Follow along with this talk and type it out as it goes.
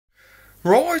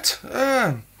Right,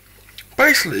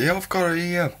 basically I've got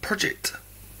a project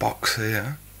box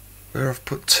here where I've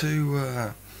put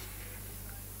two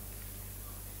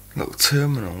little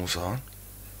terminals on.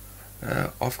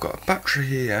 I've got a battery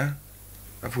here,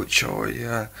 of which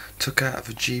I took out of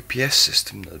a GPS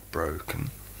system that had broken.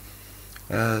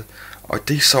 I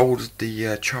desoldered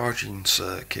the charging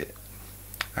circuit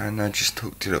and I just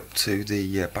hooked it up to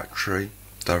the battery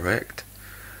direct.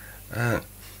 The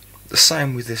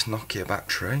same with this Nokia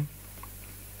battery.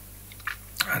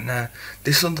 And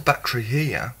this other battery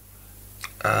here,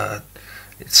 it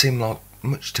seemed like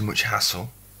much too much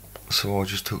hassle, so I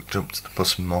just hooked it up to the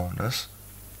plus and minus.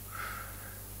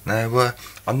 Now,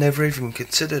 I never even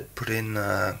considered putting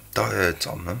diodes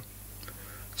on them,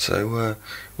 so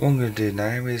what I'm going to do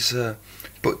now is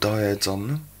put diodes on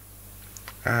them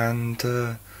and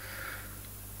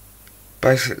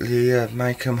basically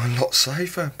make them a lot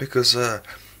safer, because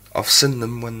I've seen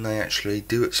them when they actually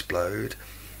do explode,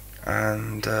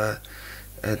 and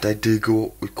they do go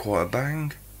up with quite a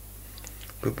bang.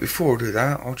 But before I do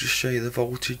that, I'll just show you the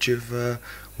voltage of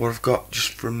what I've got just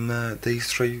from these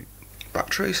three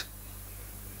batteries.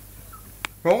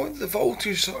 Right, the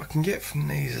voltage that I can get from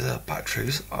these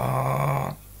batteries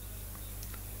are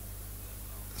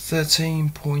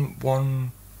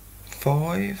 13.15,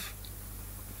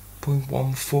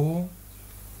 0.14,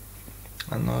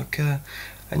 and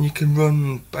and you can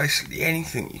run basically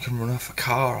anything. You can run off a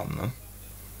car on them,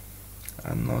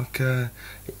 and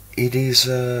it is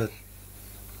I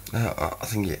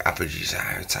think it averages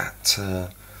out at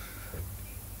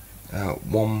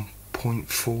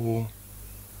 1.4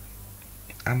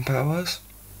 amp hours,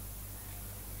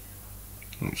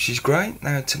 which is great.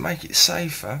 Now, to make it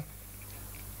safer,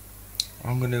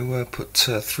 I'm going to put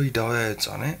 3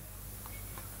 diodes on it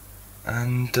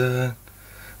and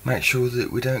make sure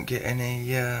that we don't get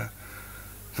any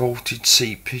voltage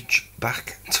seepage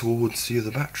back towards the other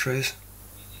batteries.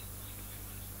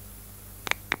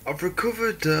 I've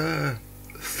recovered 3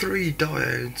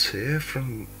 diodes here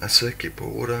from a circuit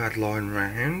board I had lying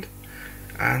around,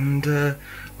 and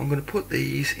I'm going to put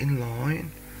these in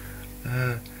line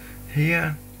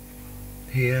here,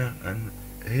 here and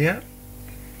here,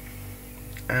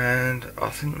 and I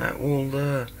think that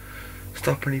will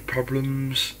stop any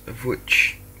problems of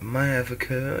which may have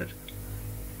occurred.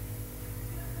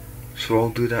 So I'll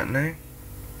do that now.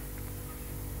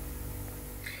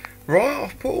 Right,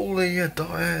 I've put all the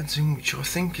diodes in which I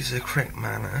think is the correct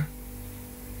manner,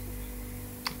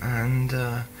 and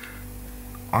I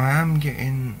am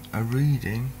getting a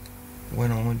reading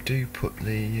when I do put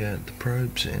the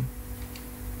probes in.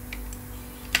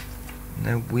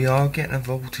 Now, we are getting a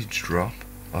voltage drop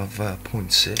of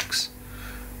 0.6,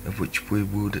 of which we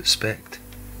would expect.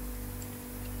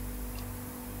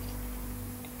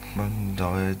 Running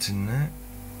diodes in there,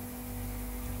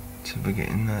 so we're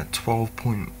getting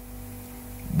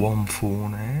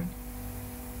 12.14 now.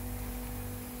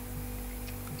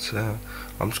 So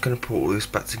I'm just going to put all this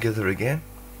back together again,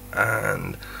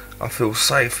 and I feel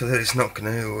safer that it's not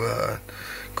going to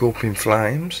go up in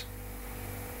flames.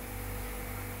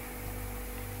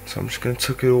 So I'm just going to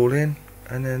tuck it all in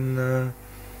and then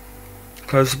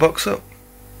close the box up.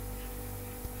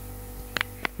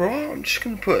 Right, I'm just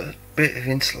going to put a bit of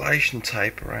insulation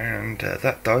tape around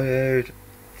that diode,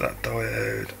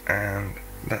 and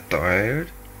that diode,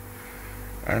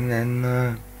 and then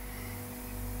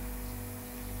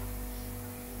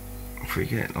if we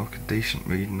get like a decent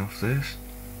reading off this,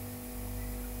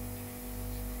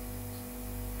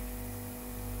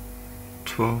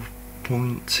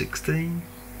 .16.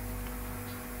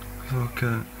 Like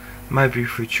maybe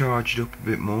if we charge it up a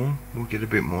bit more, we'll get a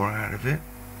bit more out of it.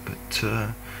 But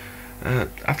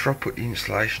after I put the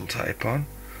insulation tape on,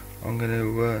 I'm going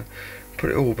to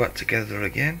put it all back together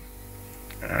again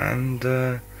and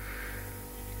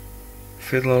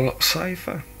feel a lot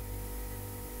safer.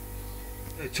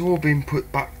 It's all been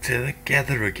put back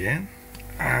together again,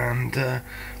 and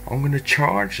I'm going to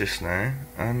charge this now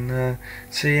and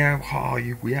see how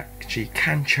high we actually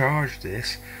can charge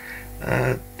this.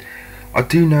 I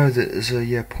do know that there's a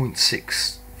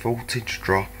 0.6 voltage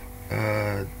drop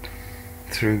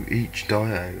through each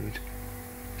diode,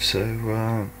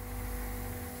 so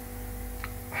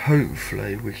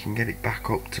hopefully we can get it back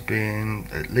up to being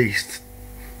at least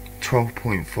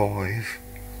 12.5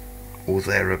 or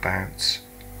thereabouts.